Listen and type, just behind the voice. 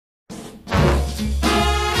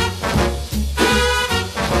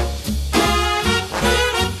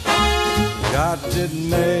didn't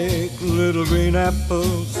make little green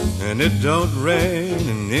apples, and it don't rain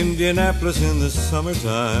in Indianapolis in the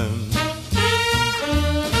summertime.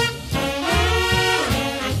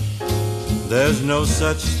 There's no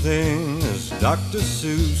such thing as Dr.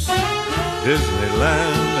 Seuss,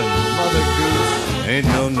 Disneyland, and Mother Goose ain't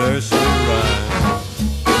no nursery rhyme.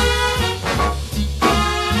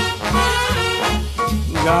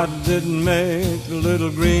 God didn't make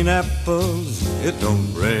little green apples, it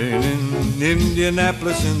don't rain in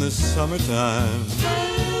Indianapolis in the summertime.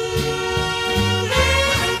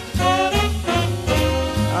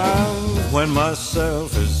 When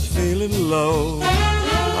myself is feeling low,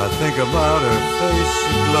 I think about her face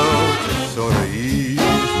aglow to sort of ease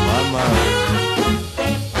my mind.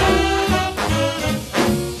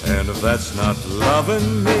 And if that's not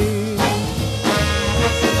loving me,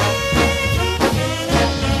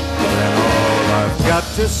 then all I've got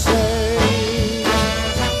to say,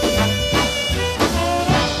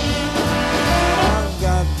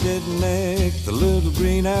 God did make the little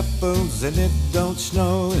green apples, and it don't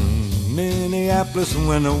snow in Minneapolis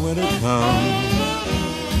when the winter comes.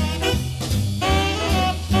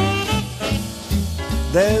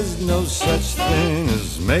 There's no such thing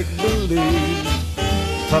as make-believe,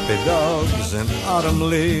 puppy dogs and autumn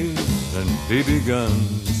leaves and BB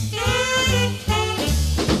guns.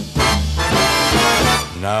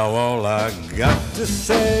 Now all I got to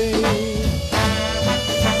say,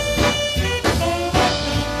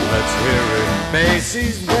 let's hear it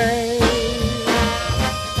Basie's way.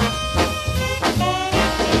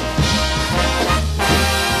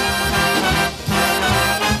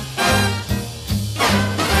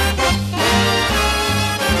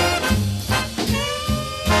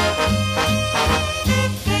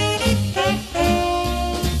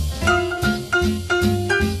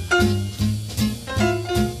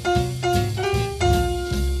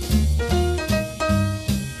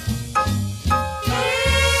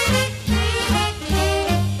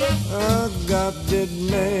 God did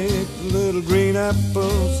make little green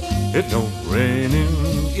apples, it don't rain in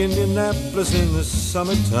Indianapolis in the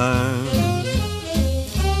summertime.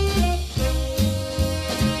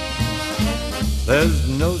 There's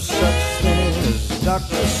no such thing as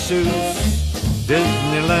Dr. Seuss,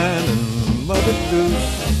 Disneyland, and Mother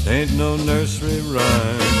Goose ain't no nursery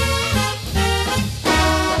rhyme.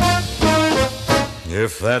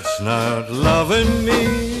 If that's not loving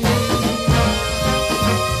me,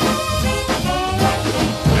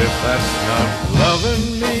 if that's not loving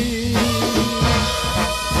me,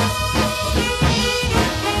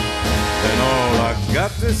 then all I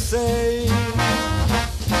got to say,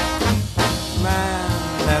 man,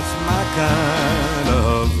 that's my kind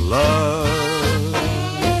of love,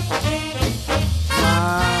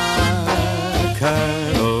 my kind